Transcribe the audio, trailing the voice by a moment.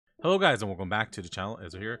Hello guys and welcome back to the channel.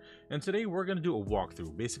 Ezra here, and today we're going to do a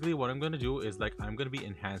walkthrough. Basically what I'm going to do is I'm going to be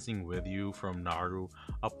enhancing with you from Naru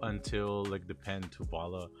up until the PEN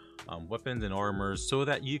Tuvala weapons and armors, so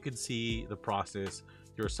that you could see the process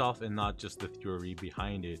yourself and not just the theory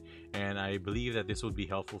behind it. And I believe that this would be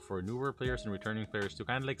helpful for newer players and returning players to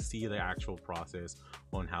kind of see the actual process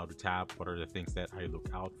on how to tap, what are the things that I look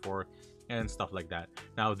out for, and stuff like that.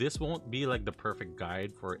 Now this won't be the perfect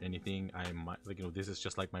guide for anything. I might this is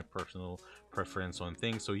just my personal preference on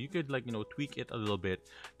things, so you could tweak it a little bit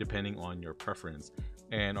depending on your preference.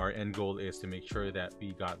 And our end goal is to make sure that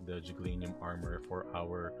we got the Jiglanium armor for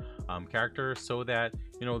our character, so that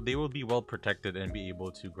they will be well protected and be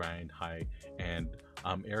able to grind high and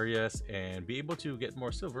areas and be able to get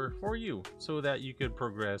more silver for you, so that you could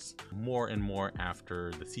progress more and more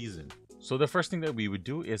after the season. So the first thing that we would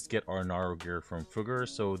do is get our Naru gear from Fugger.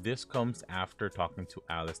 So this comes after talking to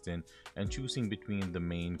Aliston and choosing between the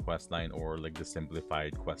main quest line or the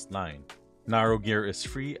simplified quest line. Naru gear is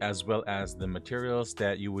free, as well as the materials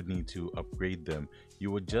that you would need to upgrade them.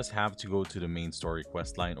 You would just have to go to the main story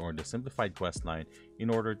quest line or the simplified quest line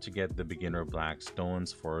in order to get the beginner black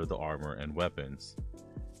stones for the armor and weapons.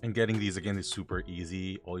 And getting these again is super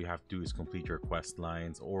easy. All you have to do is complete your quest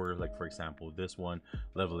lines, or for example this one,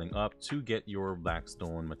 leveling up to get your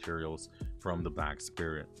blackstone materials from the Black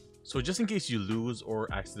Spirit. So just in case you lose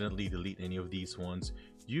or accidentally delete any of these ones,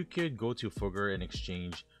 you could go to Fugger and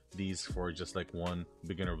exchange these for just one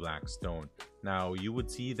beginner black stone. Now you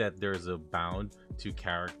would see that there's a bound to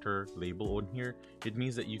character label on here. It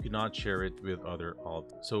means that you cannot share it with other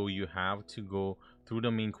alt, so you have to go through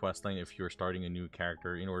the main quest line if you're starting a new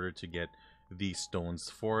character in order to get these stones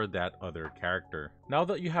for that other character. Now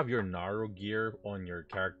that you have your Naru gear on your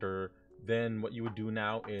character, then what you would do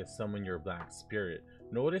now is summon your Black Spirit.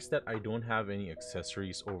 Notice that I don't have any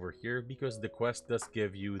accessories over here because the quest does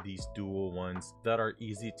give you these dual ones that are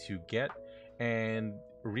easy to get, and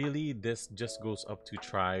really this just goes up to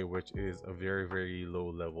try, which is a very low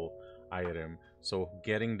level item. So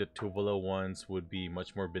getting the Tuvala ones would be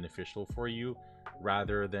much more beneficial for you,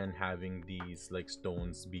 rather than having these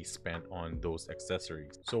stones be spent on those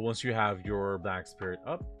accessories. So once you have your Black Spirit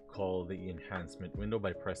up, call the enhancement window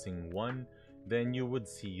by pressing 1. Then you would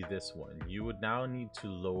see this one. You would now need to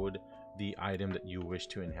load the item that you wish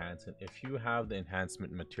to enhance, and if you have the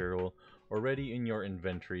enhancement material already in your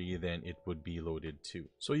inventory, then it would be loaded too.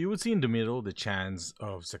 So you would see in the middle the chance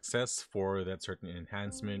of success for that certain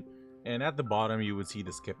enhancement, and at the bottom you would see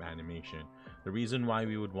the skip animation. The reason why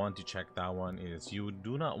we would want to check that one is you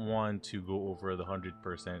do not want to go over the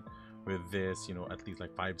 100% with this, at least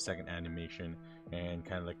 5-second animation, and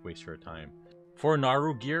kind of waste your time. For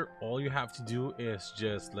Naru gear, all you have to do is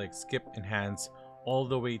just skip enhance all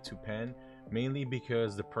the way to pen, mainly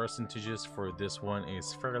because the percentages for this one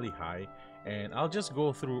is fairly high. And I'll just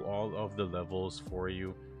go through all of the levels for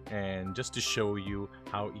you, and just to show you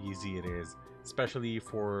how easy it is, especially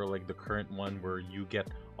for the current one where you get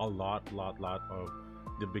a lot of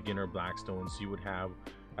the beginner blackstones. You would have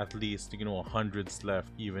at least hundreds left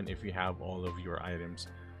even if you have all of your items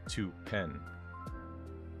to pen.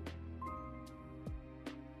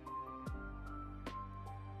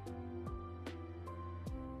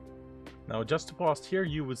 Now just to pause here,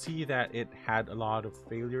 you would see that it had a lot of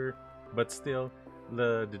failure, but still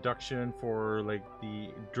the deduction for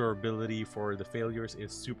the durability for the failures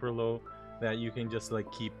is super low, that you can just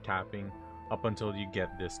keep tapping up until you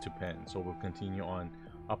get this to pen. So we'll continue on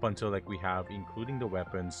up until we have including the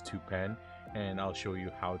weapons to pen, and I'll show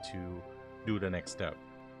you how to do the next step.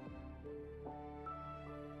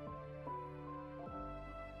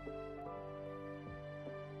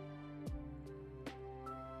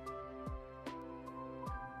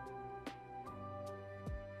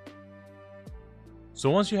 So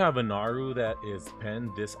once you have a Naru that is penned,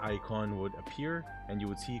 this icon would appear and you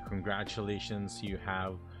would see congratulations, you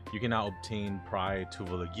can now obtain Pride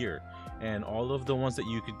Tuvala gear, and all of the ones that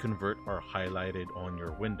you could convert are highlighted on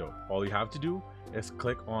your window. All you have to do is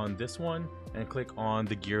click on this one and click on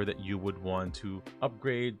the gear that you would want to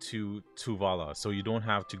upgrade to Tuvala, so you don't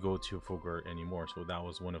have to go to Fugger anymore. So that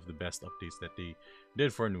was one of the best updates that they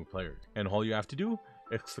did for new players. And all you have to do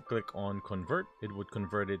is click on convert. It would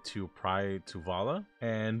convert it to Pride Tuvala,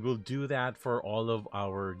 and we'll do that for all of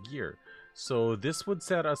our gear. So this would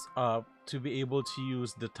set us up to be able to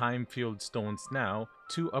use the time field stones now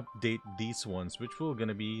to update these ones, which we're going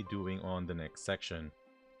to be doing on the next section.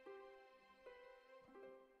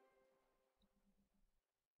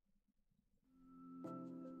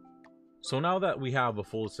 So now that we have a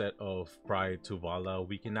full set of Pride Tuvala,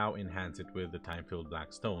 we can now enhance it with the time filled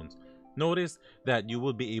black stones. Notice that you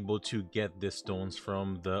will be able to get these stones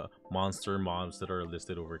from the monster mobs that are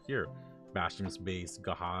listed over here. Bashim's Base,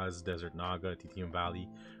 Gahaz, Desert Naga, Titium Valley,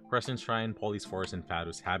 Crescent Shrine, Poly's Forest, and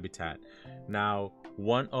Fadus Habitat. Now,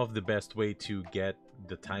 one of the best way to get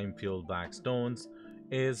the time-filled black stones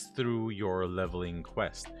is through your leveling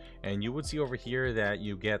quest. And you would see over here that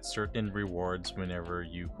you get certain rewards whenever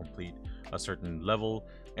you complete a certain level,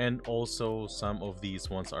 and also some of these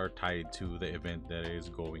ones are tied to the event that is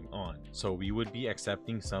going on. So we would be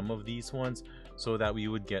accepting some of these ones so that we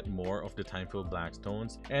would get more of the time-filled black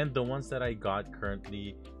stones. And the ones that I got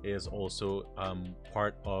currently is also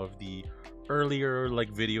part of the earlier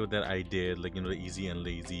video that I did, the easy and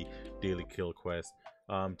lazy daily kill quest,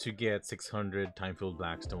 to get 600 time-filled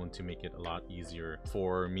blackstone to make it a lot easier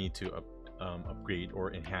for me to upgrade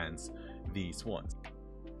or enhance these ones.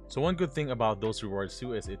 So one good thing about those rewards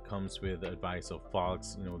too is it comes with the advice of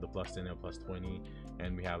Fox, the plus 10 and plus 20,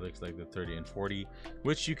 and we have like the 30 and 40,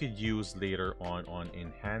 which you could use later on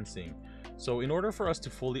enhancing. So in order for us to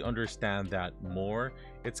fully understand that more,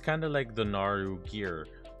 it's kind of like the Naru gear.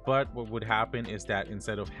 But what would happen is that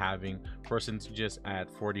instead of having percentages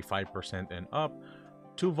at 45% and up,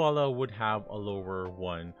 Tuvala would have a lower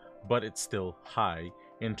one, but it's still high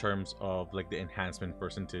in terms of the enhancement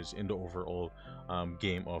percentage in the overall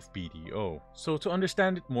game of BDO. So to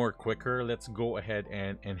understand it more quicker, let's go ahead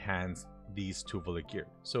and enhance these Tuvala gear.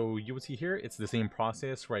 So you would see here, it's the same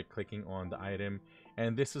process, right clicking on the item,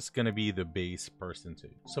 and this is going to be the base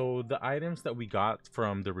percentage. So the items that we got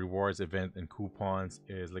from the rewards event and coupons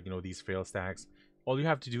is these fail stacks. All you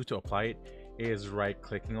have to do to apply it is right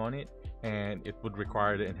clicking on it, and it would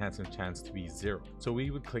require the enhancement chance to be 0. So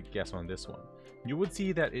we would click yes on this one. You would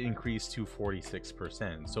see that it increased to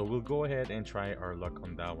 46%. So we'll go ahead and try our luck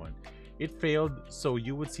on that one. It failed, so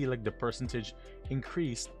you would see the percentage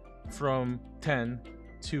increased from 10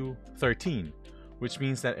 to 13, which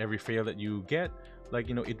means that every fail that you get,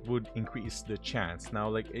 it would increase the chance.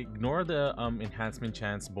 Now ignore the enhancement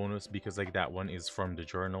chance bonus because that one is from the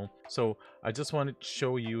journal. So I just wanted to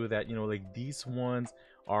show you that these ones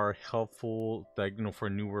are helpful for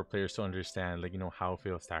newer players to understand how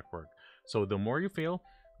fail stack work. So the more you fail,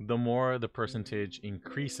 the more the percentage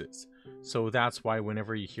increases. So that's why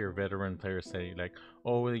whenever you hear veteran players say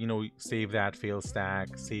oh, save that fail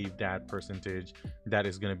stack, save that percentage that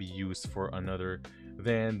is going to be used for another,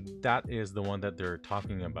 then that is the one that they're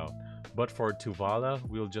talking about. But for Tuvala,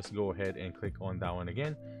 we'll just go ahead and click on that one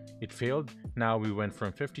again. It failed. Now we went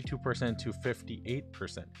from 52% to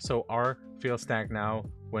 58%. So our fail stack now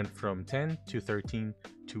went from 10 to 13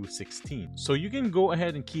 to 16. So you can go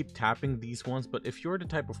ahead and keep tapping these ones, but if you're the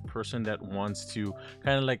type of person that wants to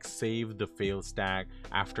kind of save the fail stack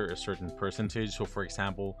after a certain percentage, so for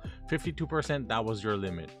example 52%, that was your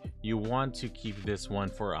limit, you want to keep this one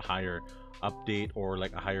for a higher update or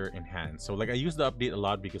a higher enhance. So I use the update a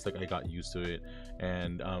lot because I got used to it,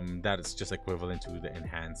 and that is just equivalent to the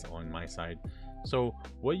enhance on my side. So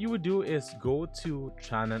what you would do is go to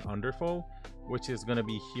Chanan Underfo, which is going to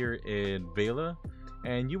be here in Vela,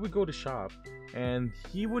 and you would go to shop, and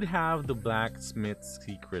he would have the blacksmith's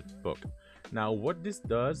secret book. Now what this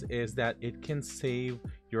does is that it can save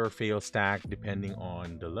your fail stack depending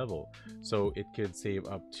on the level. So it could save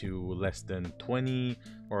up to less than 20,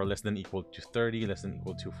 or less than equal to 30, less than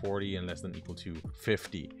equal to 40, and less than equal to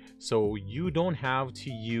 50. So you don't have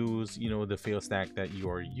to use the fail stack that you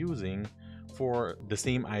are using for the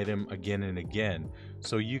same item again and again.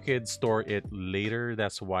 So you could store it later.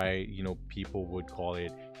 That's why people would call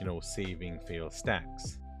it saving fail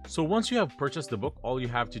stacks. So once you have purchased the book, all you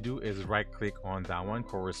have to do is right click on that one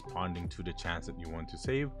corresponding to the chance that you want to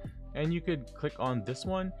save, and you could click on this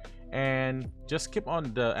one and just skip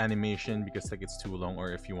on the animation because it's too long,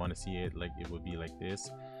 or if you want to see it it would be like this.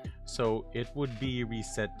 So it would be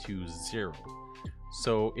reset to 0.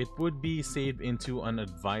 So it would be saved into an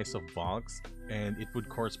advice of Vox, and it would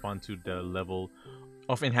correspond to the level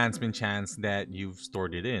of enhancement chance that you've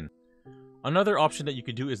stored it in. Another option that you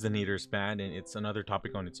could do is the Nader's Band, and it's another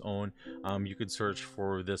topic on its own. You could search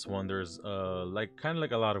for this one. There's kind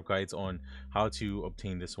of a lot of guides on how to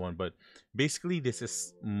obtain this one, but basically this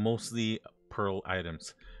is mostly pearl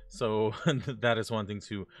items. So that is one thing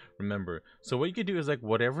to remember. So what you could do is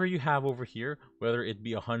whatever you have over here, whether it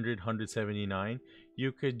be 100, 179,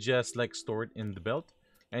 you could just store it in the belt,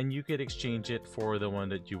 and you could exchange it for the one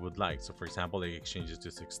that you would like. So for example, exchange it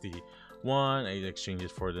to 61, I exchange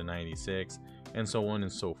it for the 96, and so on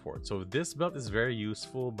and so forth. So this belt is very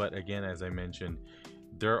useful, but again, as I mentioned,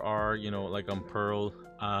 there are pearl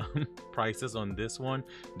prices on this one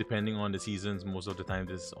depending on the seasons. Most of the time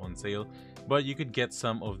this is on sale, but you could get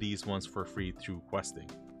some of these ones for free through questing.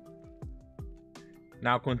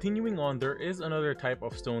 Now, continuing on, there is another type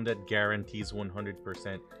of stone that guarantees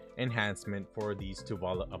 100% enhancement for these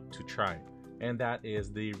Tuvala up to try, and that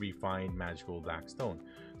is the refined magical black stone.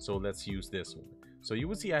 So let's use this one. So you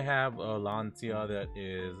would see I have a Lancia that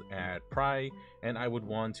is at Pry, and I would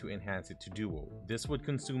want to enhance it to Duo. This would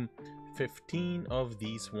consume 15 of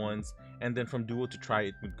these ones, and then from Duo to Try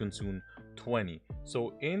it would consume 20.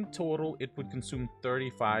 So in total it would consume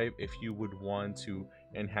 35 if you would want to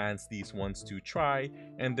enhance these ones to Try,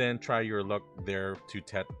 and then try your luck there to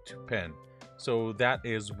Tet to Pen. So that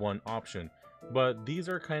is one option, but these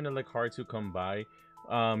are kind of like hard to come by.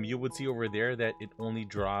 You would see over there that it only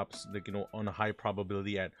drops, like, you know, on a high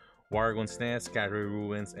probability at Wargon's Nest, Scattery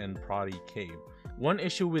Ruins, and Prodi Cave. One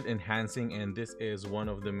issue with enhancing, and this is one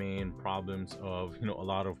of the main problems of, you know, a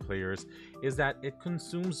lot of players, is that it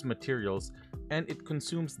consumes materials and it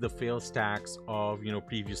consumes the fail stacks of, you know,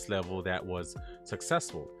 previous level that was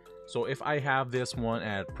successful. So if I have this one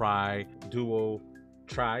at Pry, Duo,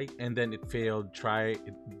 Try, and then it failed, Try,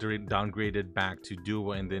 it downgraded back to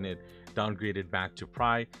Duo, and then it downgraded back to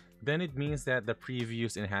Pry, then it means that the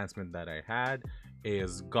previous enhancement that I had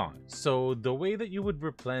is gone. So the way that you would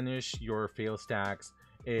replenish your fail stacks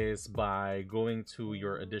is by going to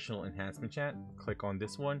your additional enhancement chant, click on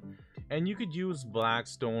this one, and you could use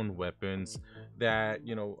blackstone weapons that,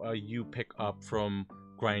 you know, you pick up from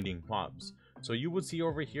grinding mobs. So you would see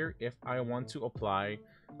over here, if I want to apply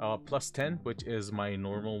plus 10, which is my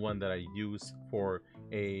normal one that I use for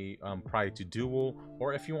a Pry to Duo,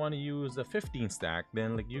 or if you want to use a 15 stack,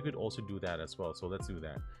 then like you could also do that as well. So let's do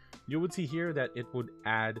that. You would see here that it would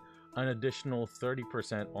add an additional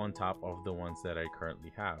 30% on top of the ones that I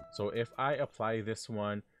currently have. So if I apply this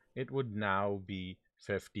one, it would now be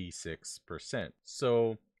 56%.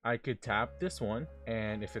 So I could tap this one,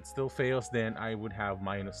 and if it still fails, then I would have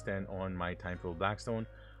 -10 on my Timeful Blackstone,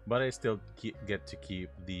 but I still get to keep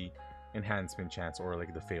the enhancement chance, or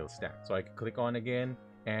like the fail stack. So I can click on again,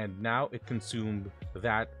 and now it consumed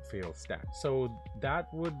that fail stack. So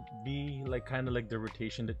that would be like kind of like the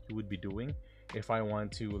rotation that you would be doing. If I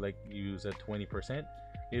want to like use a 20%,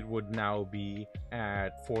 it would now be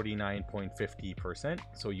at 49.50%.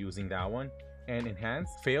 So using that one, and enhance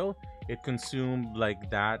fail, it consumed like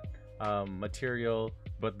that material,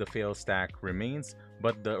 but the fail stack remains,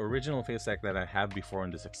 but the original fail stack that I have before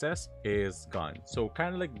in the success is gone. So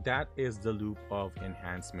kind of like that is the loop of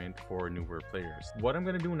enhancement for newer players. What I'm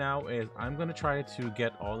going to do now is I'm going to try to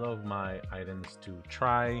get all of my items to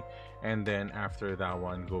Try, and then after that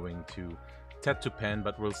one going to Tet to Pen,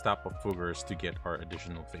 but we'll stop at Fugers to get our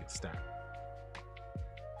additional fail stack.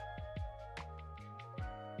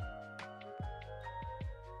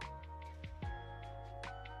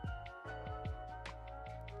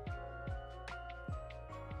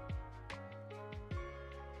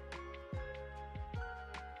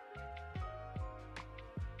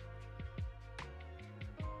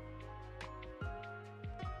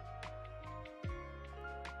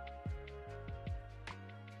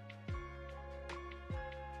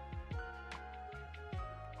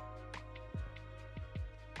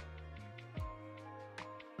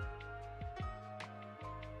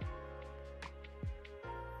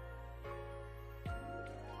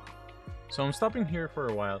 So I'm stopping here for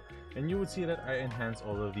a while, and you would see that I enhance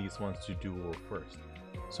all of these ones to Duo first.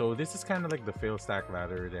 So this is kind of like the fail stack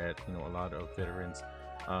ladder that, you know, a lot of veterans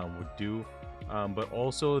would do, but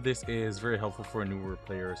also this is very helpful for newer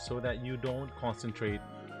players so that you don't concentrate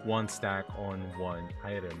one stack on one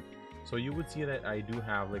item. So you would see that I do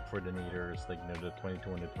have like for donators, like, you know, the 22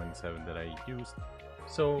 and the 27 that I used.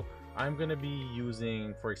 So I'm gonna be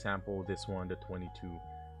using, for example, this one, the 22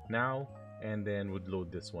 now, and then would load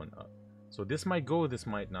this one up. So this might go, this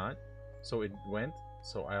might not. So it went.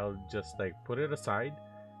 So I'll just like put it aside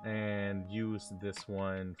and use this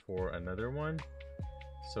one for another one.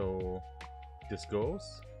 So this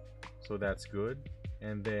goes. So that's good.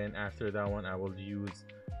 And then after that one, I will use,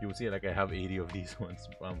 you will see like I have 80 of these ones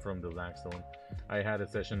from the Blackstone. I had a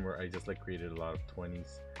session where I just like created a lot of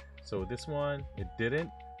 20s. So this one, it didn't.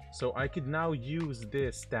 So I could now use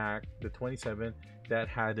this stack, the 27, that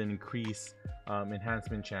had an increased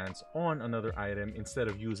enhancement chance on another item. Instead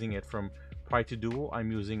of using it from Pry to Duo, I'm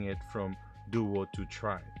using it from Duo to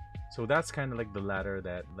Try. So that's kind of like the ladder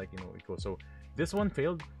that, like, you know, it goes. So this one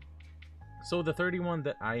failed. So the 31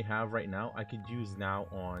 that I have right now, I could use now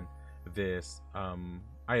on this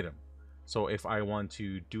item. So if I want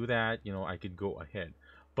to do that, you know, I could go ahead.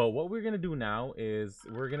 But what we're gonna do now is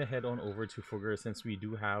we're gonna head on over to Fugger, since we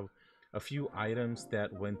do have a few items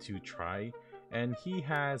that went to Try, and he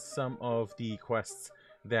has some of the quests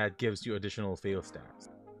that gives you additional fail stacks.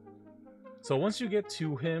 So once you get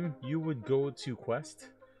to him, you would go to quest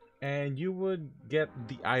and you would get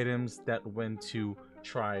the items that went to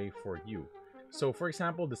try for you. So for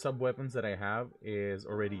example, the sub weapons that I have is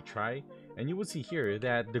already try, and you will see here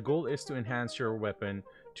that the goal is to enhance your weapon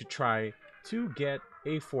to try to get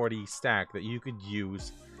a 40 stack that you could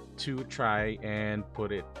use to try and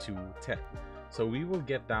put it to 10. So we will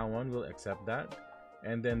get that one, we'll accept that,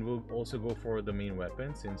 and then we'll also go for the main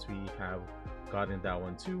weapon since we have gotten that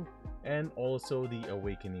one too, and also the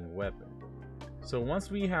awakening weapon. So once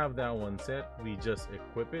we have that one set, we just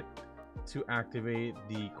equip it to activate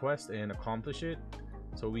the quest and accomplish it.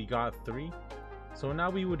 So we got 3. So now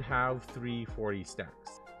we would have 340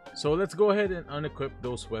 stacks. So let's go ahead and unequip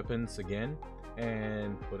those weapons again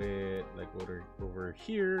and put it like over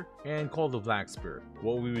here and call the black spear.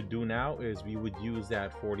 What we would do now is we would use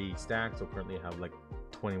that 40 stacks. So currently I have like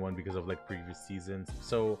 21 because of like previous seasons.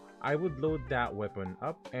 So I would load that weapon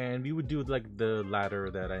up and we would do like the ladder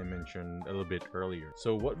that I mentioned a little bit earlier.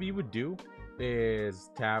 So what we would do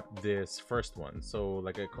is tap this first one. So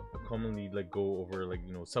like I commonly like go over like,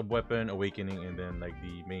 you know, sub weapon, awakening, and then like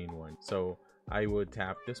the main one. So I would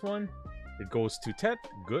tap this one, it goes to Tet,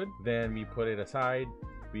 good. Then we put it aside,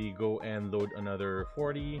 we go and load another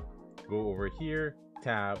 40, go over here,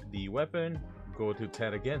 tap the weapon, go to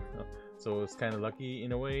Tet again. So it's kind of lucky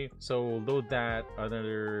in a way. So load that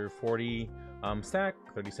another 40 stack,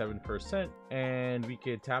 37%, and we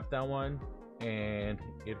could tap that one and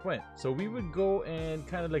it went. So we would go and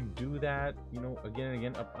kind of like do that, you know, again and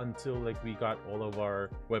again up until like we got all of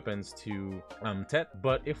our weapons to Tet.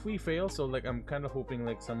 But if we fail, so like I'm kind of hoping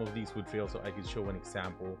like some of these would fail so I could show an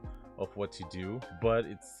example of what to do, but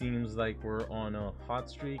it seems like we're on a hot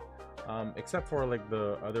streak, except for like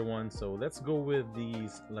the other ones. So let's go with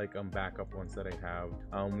these like backup ones that I have.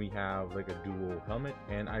 We have like a dual helmet,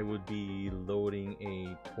 and I would be loading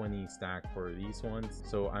a 20 stack for these ones.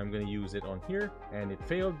 So I'm gonna use it on here and it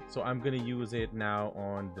failed, so I'm gonna use it now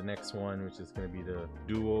on the next one, which is gonna be the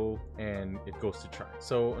duo, and it goes to try.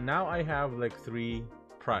 So now I have like 3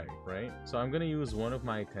 pride, right? So I'm gonna use one of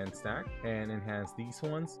my 10 stack and enhance these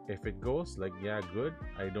ones. If it goes, like, yeah, good.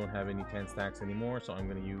 I don't have any 10 stacks anymore, so I'm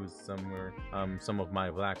gonna use some of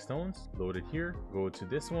my black stones, load it here, go to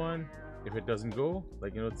this one. If it doesn't go,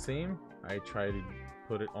 like, you know, the same, I try to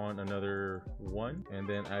put it on another one, and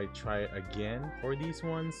then I try again for these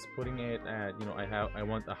ones, putting it at, you know, I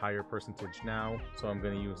want a higher percentage now, so I'm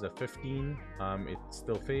gonna use a 15. It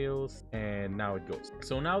still fails, and now it goes.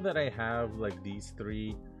 So now that I have like these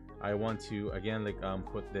 3, I want to again like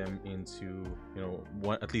put them into, you know,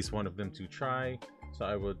 at least one of them to try. So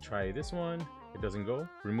I will try this one. It doesn't go,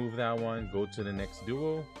 remove that one, go to the next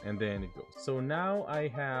duo, and then it goes. So now I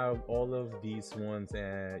have all of these ones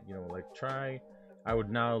at, you know, like try. I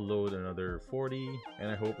would now load another 40,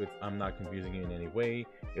 and I hope I'm not confusing you in any way.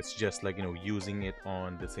 It's just like, you know, using it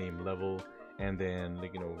on the same level, and then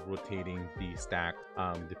like, you know, rotating the stack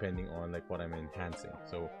depending on like what I'm enhancing.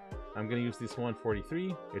 So I'm gonna use this one,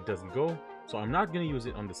 43. It doesn't go, so I'm not gonna use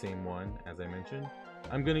it on the same one as I mentioned.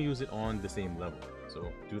 I'm gonna use it on the same level.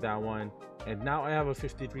 So do that one, and now I have a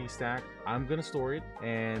 53 stack. I'm gonna store it,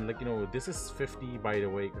 and like, you know, this is 50 by the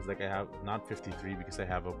way, because like I have not 53 because I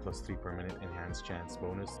have a +3 permanent enhanced chance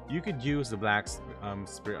bonus. You could use the blacksmith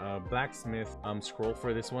scroll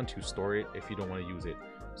for this one to store it if you don't want to use it.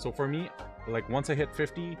 So for me, like once I hit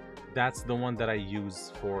 50, that's the one that I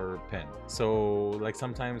use for pen. So like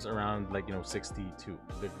sometimes around like, you know, 62,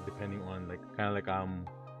 depending on like kind of like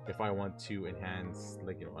if I want to enhance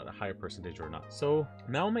like, you know, at a higher percentage or not. So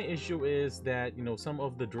now my issue is that, you know, some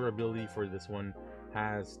of the durability for this one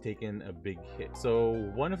has taken a big hit. So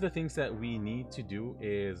one of the things that we need to do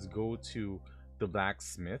is go to the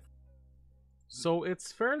blacksmith. So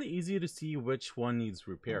it's fairly easy to see which one needs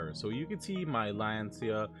repair. So you can see my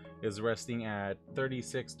Lancia is resting at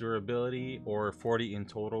 36 durability or 40 in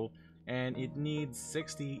total, and it needs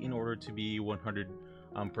 60 in order to be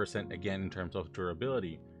 100% again in terms of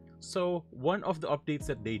durability. So one of the updates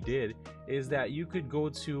that they did is that you could go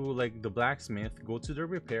to like the blacksmith, go to the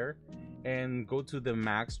repair, and go to the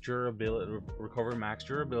max durability, recover max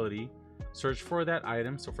durability, search for that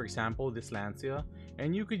item. So for example, this Lancia,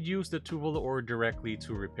 and you could use the Tuvala ore directly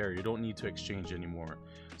to repair. You don't need to exchange anymore.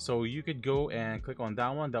 So you could go and click on that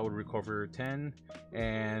one, that would recover 10,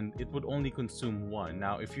 and it would only consume 1.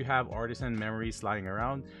 Now if you have artisan memories lying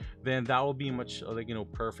around, then that will be much like, you know,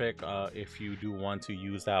 perfect if you do want to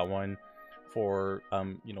use that one for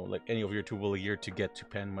you know, like any of your Tuvala gear to get to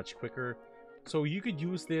pen much quicker. So you could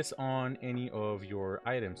use this on any of your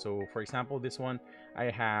items. So for example, this one I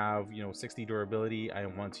have, you know, 60 durability. I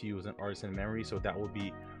want to use an artisan memory, so that will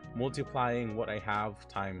be multiplying what I have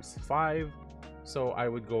times 5. So I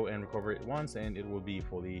would go and recover it once and it will be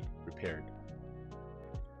fully repaired.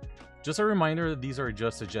 Just a reminder that these are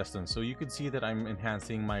just suggestions, so you can see that I'm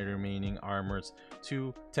enhancing my remaining armors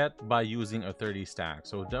to Tet by using a 30 stack.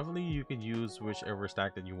 So definitely you could use whichever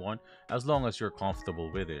stack that you want as long as you're comfortable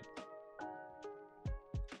with it.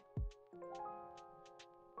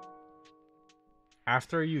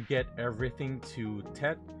 After you get everything to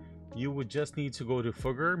Tet, you would just need to go to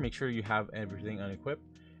Fugger, make sure you have everything unequipped,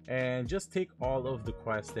 and just take all of the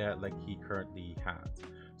quests that like he currently has.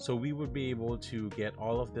 So we would be able to get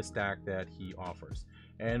all of the stack that he offers.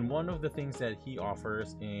 And one of the things that he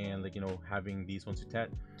offers in like, you know, having these ones to Tet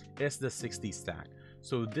is the 60 stack.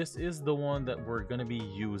 So this is the one that we're going to be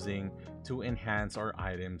using to enhance our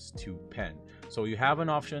items to pen. So you have an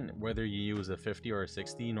option whether you use a 50 or a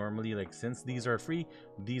 60. Normally, like since these are free,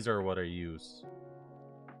 these are what I use.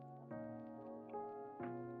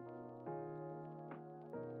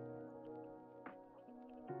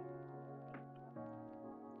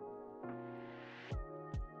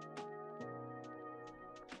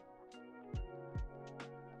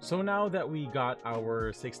 So now that we got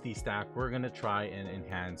our 60 stack, we're gonna try and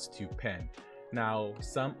enhance to pen. Now,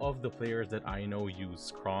 some of the players that I know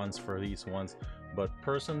use crons for these ones, but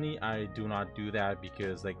personally I do not do that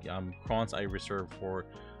because like crons I reserve for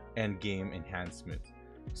end game enhancement.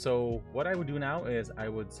 So what I would do now is I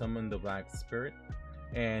would summon the Black Spirit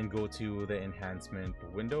and go to the enhancement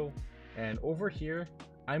window, and over here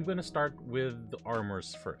I'm gonna start with the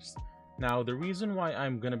armors first. Now the reason why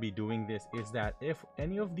I'm gonna be doing this is that if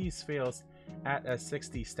any of these fails at a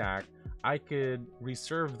 60 stack, I could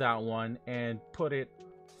reserve that one and put it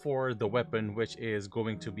for the weapon, which is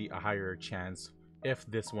going to be a higher chance if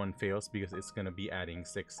this one fails because it's gonna be adding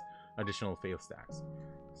 6 additional fail stacks.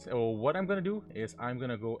 So what I'm gonna do is I'm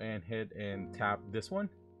gonna go ahead and tap this one.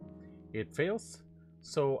 It fails,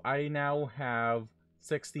 so I now have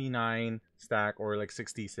 69 stack or like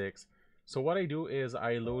 66. So what I do is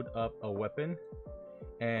I load up a weapon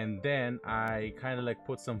and then I kind of like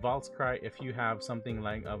put some Vault's Cry. If you have something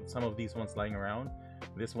like some of these ones lying around,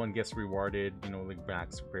 this one gets rewarded, you know, like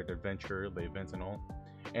Black Spirit Adventure, the events and all.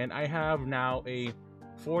 And I have now a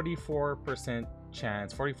 44%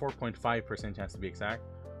 chance, 44.5% chance to be exact,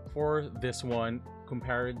 for this one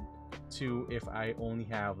compared to if I only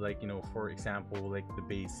have like, you know, for example, like the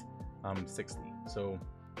base 60. So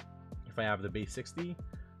if I have the base 60,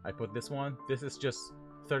 I put this one, this is just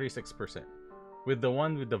 36%. With the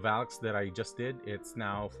one with the Valks that I just did, it's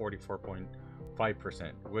now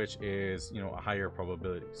 44.5%, which is, you know, a higher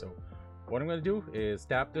probability. So what I'm going to do is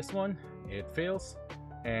tap this one, it fails,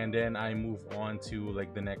 and then I move on to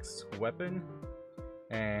like the next weapon,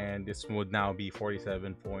 and this would now be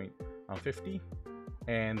 47.50,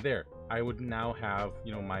 and there I would now have,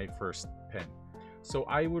 you know, my first pen. So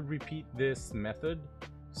I would repeat this method.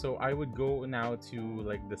 So I would go now to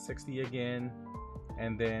like the 60 again,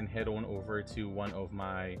 and then head on over to one of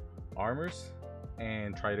my armors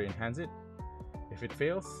and try to enhance it. If it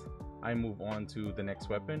fails, I move on to the next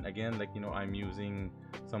weapon. Again, like, you know, I'm using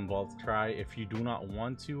some Vault's Cry. If you do not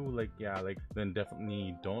want to, like, yeah, like, then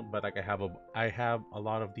definitely don't. But like I have a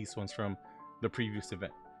lot of these ones from the previous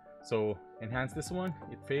event. So enhance this one,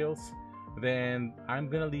 it fails. Then I'm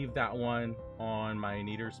gonna leave that one on my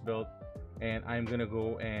Nader's belt, and I'm gonna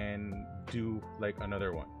go and do like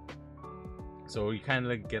another one. So you kind of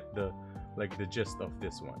like get the gist of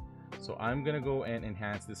this one. So I'm gonna go and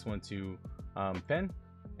enhance this one to pen,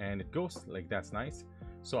 and it goes like, that's nice.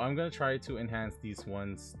 So I'm gonna try to enhance these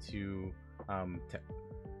ones to tech.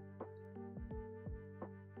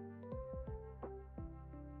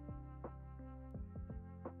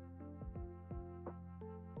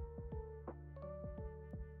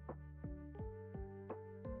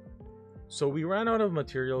 So we ran out of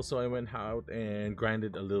material, so I went out and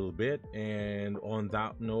grinded a little bit, and on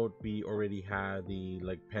that note we already had the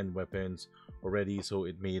like pen weapons already, so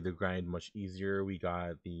it made the grind much easier. We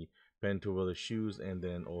got the PEN Tuvala shoes and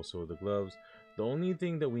then also the gloves. The only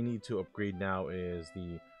thing that we need to upgrade now is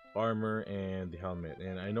the armor and the helmet,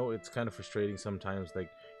 and I know it's kind of frustrating sometimes, like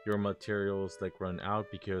your materials like run out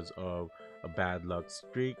because of a bad luck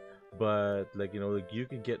streak, but like, you know, like you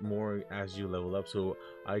could get more as you level up. So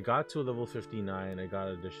I got to level 59, I got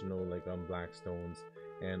additional like black stones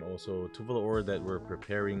and also Tuvala ore that we're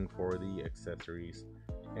preparing for the accessories,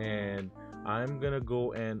 and I'm gonna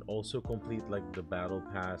go and also complete like the battle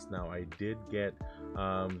pass. Now I did get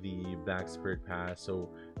the Black Spirit pass, so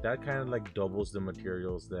that kind of like doubles the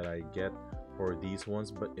materials that I get for these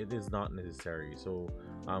ones, but it is not necessary. So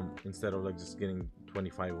instead of like just getting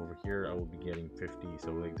 25 over here, I will be getting 50.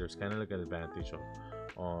 So like there's kind of like an advantage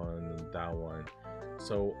on that one.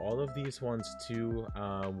 So all of these ones too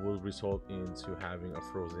will result into having a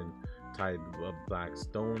frozen tide black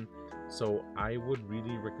stone. So I would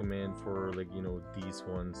really recommend for like these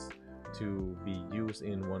ones to be used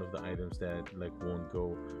in one of the items that like won't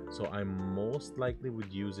go. So I most likely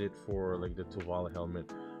would use it for like the Tuvala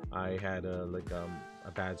helmet. I had a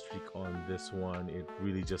bad streak on this one. It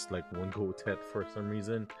really just like won't go tet for some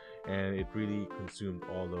reason, and it really consumed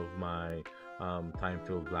all of my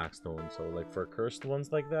time-filled blackstone. So like for cursed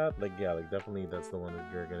ones like that, like yeah, like definitely that's the one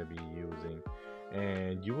that you're gonna be using,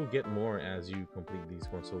 and you will get more as you complete these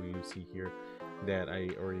ones. So you see here that I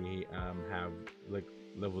already have like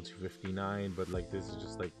level 259, but like this is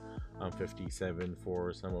just like 57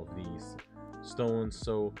 for some of these stones.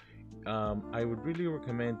 So I would really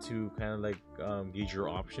recommend to kind of like gauge your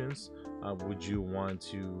options. Would you want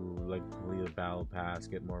to like complete a battle pass,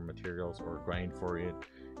 get more materials, or grind for it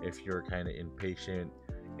if you're kind of impatient,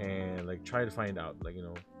 and like try to find out like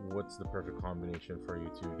what's the perfect combination for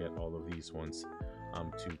you to get all of these ones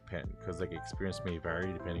to pen, because like experience may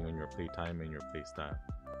vary depending on your play time and your play style.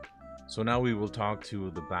 So now we will talk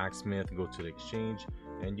to the blacksmith, go to the exchange,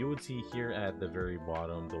 and you would see here at the very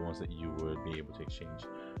bottom the ones that you would be able to exchange.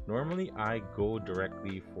 Normally I go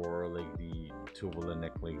directly for like the Tuvala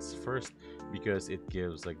necklace first because it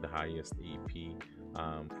gives like the highest AP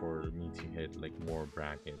for me to hit like more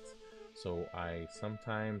brackets. So I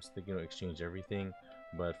sometimes like, exchange everything,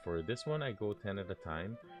 but for this one I go 10 at a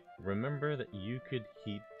time. Remember that you could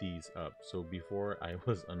heat these up. So before I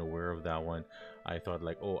was unaware of that one, I thought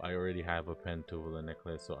like, oh, I already have a PEN Tuvala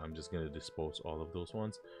necklace, so I'm just gonna dispose all of those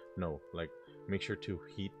ones. No, like make sure to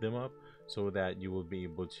heat them up so that you will be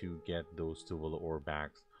able to get those Tuvala ore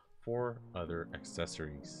backs for other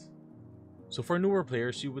accessories. So for newer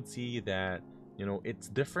players, you would see that it's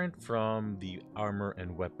different from the armor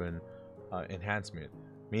and weapon enhancement.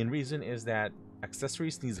 Main reason is that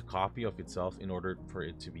accessories needs a copy of itself in order for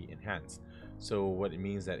it to be enhanced. So what it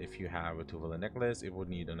means that if you have a Tuvala necklace, it would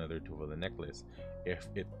need another Tuvala necklace. If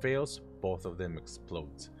it fails, both of them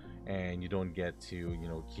explodes, and you don't get to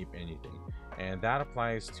keep anything. And that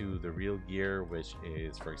applies to the real gear, which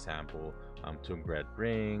is, for example, Tomb Red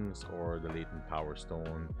rings or the latent power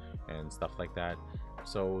stone and stuff like that.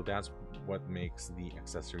 So that's what makes the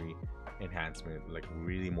accessory enhancement like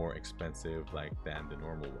really more expensive like than the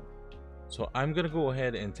normal one. So I'm gonna go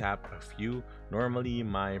ahead and tap a few. Normally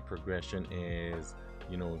my progression is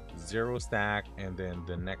 0 stack, and then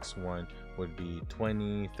the next one would be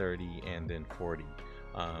 20, 30, and then 40.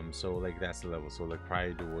 So like that's the level. So like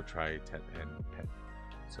prior duo, try, tet, and pet.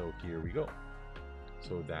 So here we go.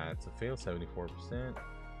 So that's a fail, 74%,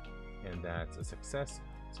 and that's a success.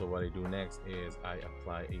 So what I do next is I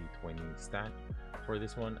apply a 20 stack. For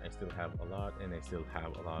this one I still have a lot, and I still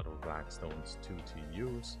have a lot of black stones to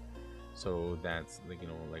use. So that's like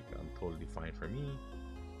totally fine for me,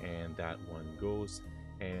 and that one goes.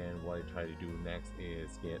 And what I try to do next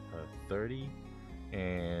is get a 30,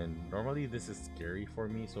 and normally this is scary for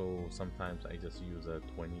me, so sometimes I just use a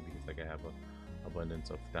 20 because like I have a abundance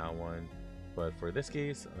of that one. But for this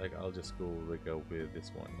case, like I'll just go like with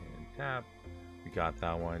this one and tap. We got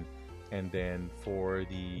that one. And then for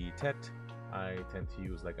the tet, I tend to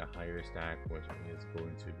use like a higher stack, which is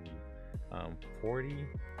going to be 40.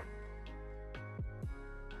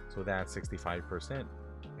 So that's 65%,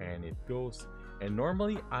 and it goes. And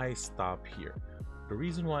normally I stop here. The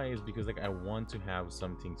reason why is because like I want to have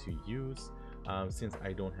something to use since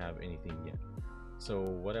I don't have anything yet. So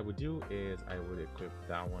what I would do is I would equip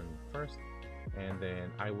that one first, and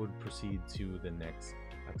then I would proceed to the next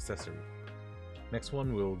accessory. Next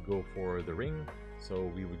one will go for the ring.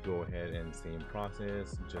 So we would go ahead and same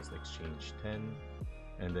process, just exchange 10,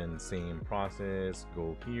 and then same process,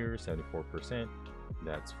 go here, 74%.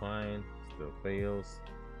 That's fine, still fails.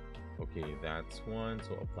 Okay, that's one,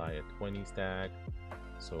 so apply a 20 stack,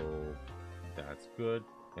 so that's good.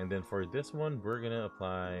 And then for this one, we're gonna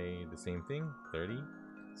apply the same thing, 30,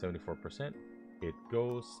 74%. It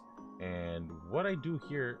goes. And what I do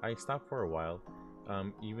here, I stop for a while,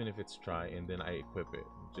 even if it's dry, and then I equip it,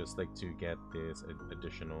 just like to get this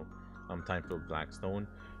additional time-filled blackstone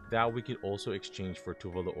that we could also exchange for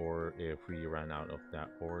Tuvala ore if we ran out of that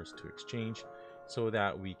ores to exchange, so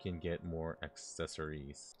that we can get more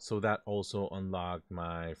accessories. So that also unlocked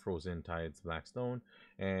my Frozen Tides Blackstone,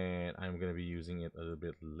 and I'm gonna be using it a little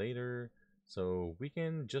bit later. So we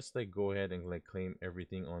can just like go ahead and like claim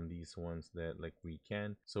everything on these ones that like we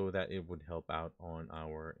can, so that it would help out on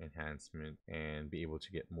our enhancement and be able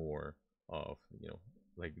to get more of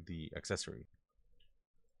like the accessory.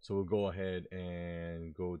 So we'll go ahead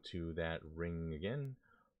and go to that ring again.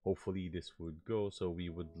 hopefully this would go. So we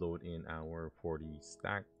would load in our 40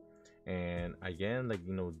 stack, and again, like,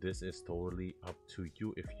 this is totally up to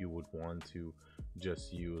you. If you would want to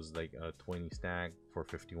just use like a 20 stack for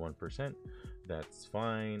 51%, that's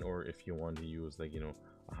fine. Or if you want to use like,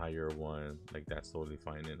 a higher one, like, that's totally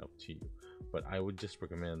fine and up to you. But I would just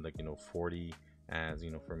recommend like, 40, as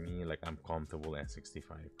for me, like, I'm comfortable at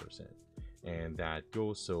 65%, and that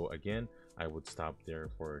goes. So again, I would stop there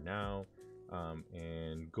for now,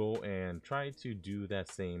 and go and try to do that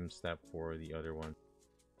same step for the other one.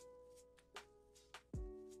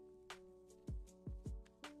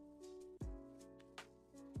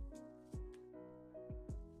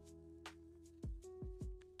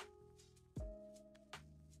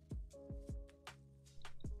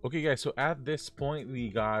 Okay, guys, so at this point we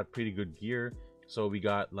got pretty good gear. So we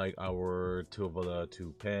got like our Tuvala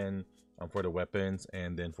 2 pen for the weapons,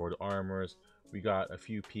 and then for the armors we got a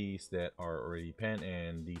few pieces that are already pen,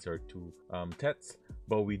 and these are two tets.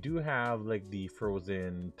 But we do have like the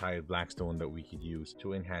frozen tide blackstone that we could use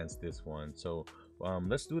to enhance this one. So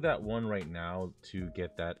let's do that one right now to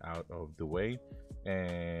get that out of the way.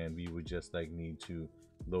 And we would just like need to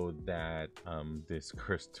load that this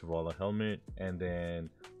cursed Tuvala helmet, and then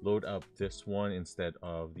load up this one instead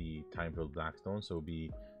of the time-filled blackstone, so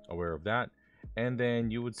be aware of that. And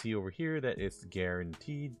then you would see over here that it's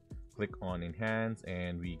guaranteed. Click on enhance,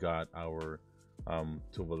 and we got our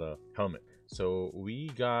Tuvala helmet. So we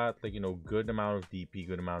got like, good amount of DP,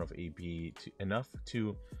 good amount of AP, enough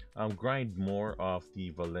to grind more of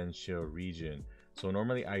the Valencia region. So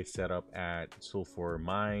normally I set up at sulfur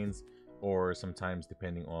mines, or sometimes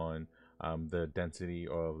depending on the density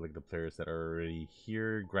of like the players that are already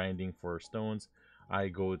here grinding for stones, I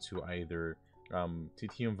go to either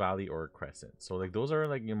Titium Valley or Crescent. So like those are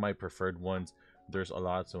like my preferred ones. There's a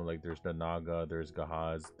lot, so like there's the Naga, there's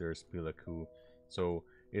Gahaz, there's Pilaku. So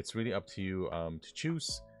it's really up to you to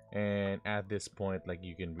choose. And at this point, like,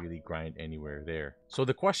 you can really grind anywhere there. So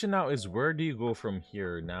the question now is, where do you go from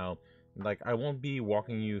here? Now, like, I won't be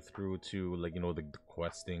walking you through to like, the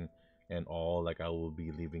questing and all. Like, I will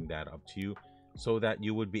be leaving that up to you, so that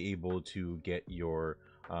you would be able to get your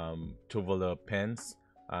Tuvala pens.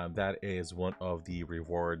 That is one of the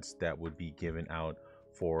rewards that would be given out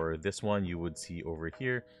for this one. You would see over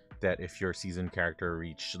here that if your seasoned character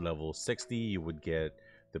reached level 60, you would get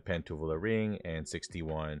the PEN Tuvala ring, and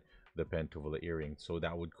 61 the PEN Tuvala earring. So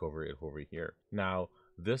that would cover it over here. Now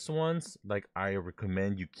this one's like, I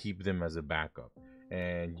recommend you keep them as a backup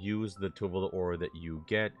and use the Tuvala ore that you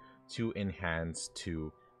get to enhance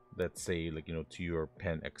to, let's say, like, to your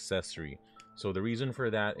pen accessory. So the reason for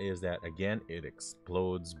that is that, again, it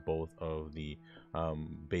explodes both of the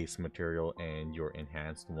base material and your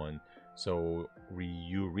enhanced one. So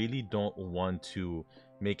you really don't want to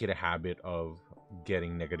make it a habit of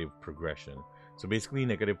getting negative progression. So basically,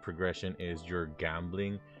 negative progression is you're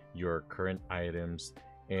gambling your current items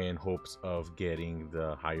in hopes of getting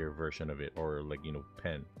the higher version of it, or like,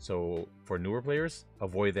 pen. So for newer players,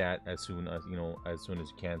 avoid that as soon as you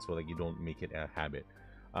can, so like you don't make it a habit.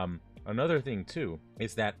 Another thing too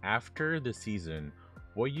is that after the season,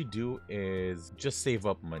 what you do is just save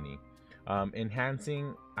up money.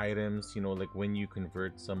 Enhancing items, like when you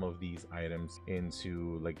convert some of these items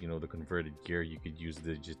into like, the converted gear, you could use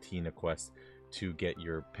the Jatina quest to get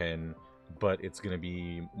your pen, but it's gonna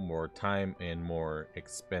be more time and more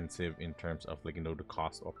expensive in terms of like, the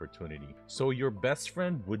cost opportunity. So your best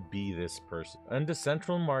friend would be this person. On the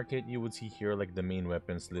central market, you would see here like the main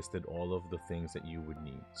weapons listed, all of the things that you would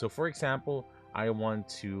need. So for example, I want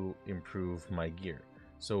to improve my gear.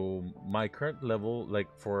 So my current level, like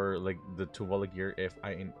for like the Tuvala gear, if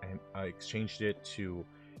I exchanged it to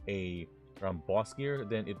a boss gear,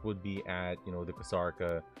 then it would be at, the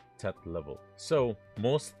Kasarka Tet level. So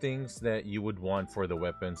most things that you would want for the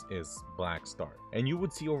weapons is Black Star, and you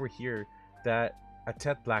would see over here that a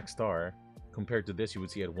Tet Black Star compared to this, you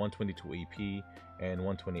would see at 122 AP and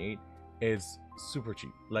 128 is super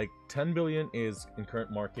cheap. Like 10 billion is in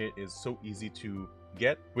current market is so easy to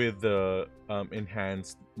get with the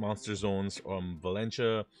enhanced monster zones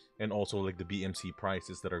Valencia, and also like the BMC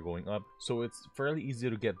prices that are going up. So it's fairly easy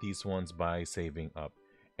to get these ones by saving up.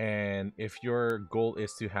 And if your goal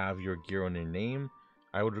is to have your gear on your name,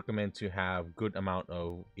 I would recommend to have good amount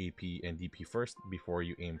of AP and DP first before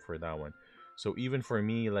you aim for that one. So even for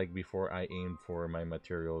me, like before I aimed for my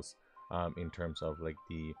materials, in terms of like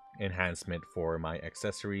the enhancement for my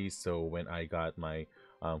accessories, so when I got my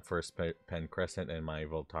first pen crescent and my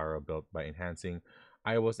Voltara built by enhancing,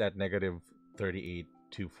 I was at negative 38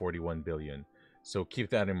 to 41 billion. So keep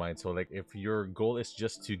that in mind. So like if your goal is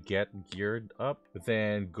just to get geared up,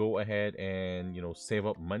 then go ahead and save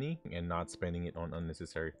up money and not spending it on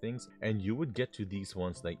unnecessary things, and you would get to these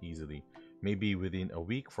ones like easily, maybe within a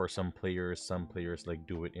week for some players. Some players like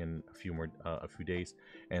do it in a few days,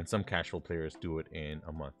 and some casual players do it in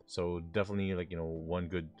a month. So definitely like one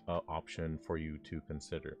good option for you to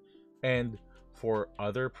consider. And for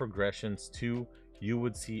other progressions too, you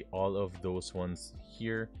would see all of those ones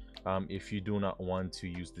here. If you do not want to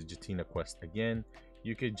use the Jatina quest again,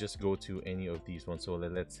 you could just go to any of these ones. So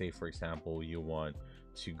let's say for example you want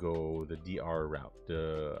to go the DR route,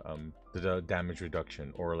 the damage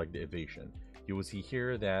reduction, or like the evasion. You will see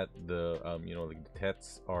here that the like the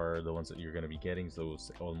tets are the ones that you're going to be getting,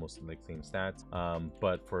 those almost like same stats.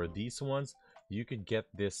 But for these ones, you could get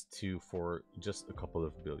this too for just a couple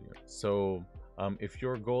of billion. So if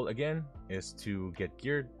your goal again is to get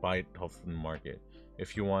geared, buy it off the market.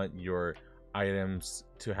 If you want your items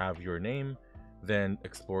to have your name, then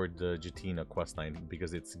explore the Jatina questline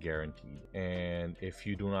because it's guaranteed. And if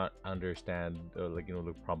you do not understand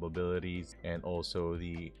the probabilities and also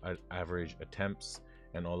the average attempts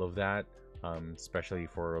and all of that, especially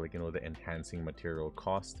for the enhancing material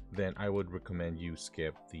cost, then I would recommend you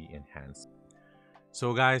skip the enhance.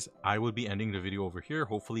 So guys, I would be ending the video over here.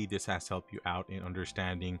 Hopefully this has helped you out in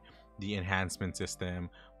understanding the enhancement system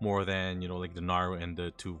more than like the Naru and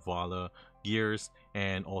the Tuvala gears,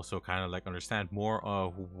 and also kind of like understand more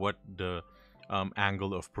of what the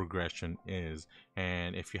angle of progression is.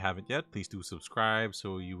 And if you haven't yet, please do subscribe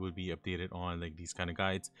so you will be updated on like these kind of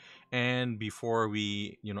guides. And before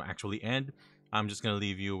we actually end, I'm just going to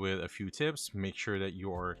leave you with a few tips. Make sure that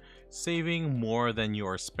you're saving more than you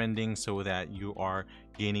are spending so that you are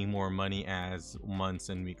gaining more money as months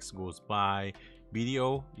and weeks goes by.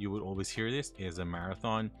 BDO, you would always hear this, is a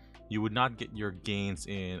marathon. You would not get your gains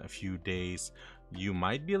in a few days. You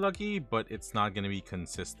might be lucky, but it's not going to be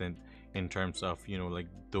consistent in terms of like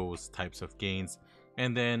those types of gains.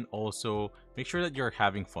 And then also make sure that you're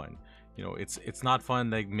having fun. It's not fun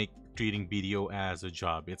like treating BDO as a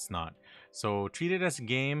job. It's not. So treat it as a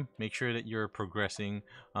game. Make sure that you're progressing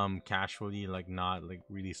casually, like not like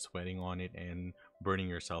really sweating on it and burning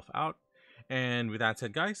yourself out. And with that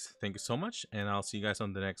said, guys, thank you so much, and I'll see you guys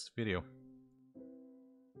on the next video.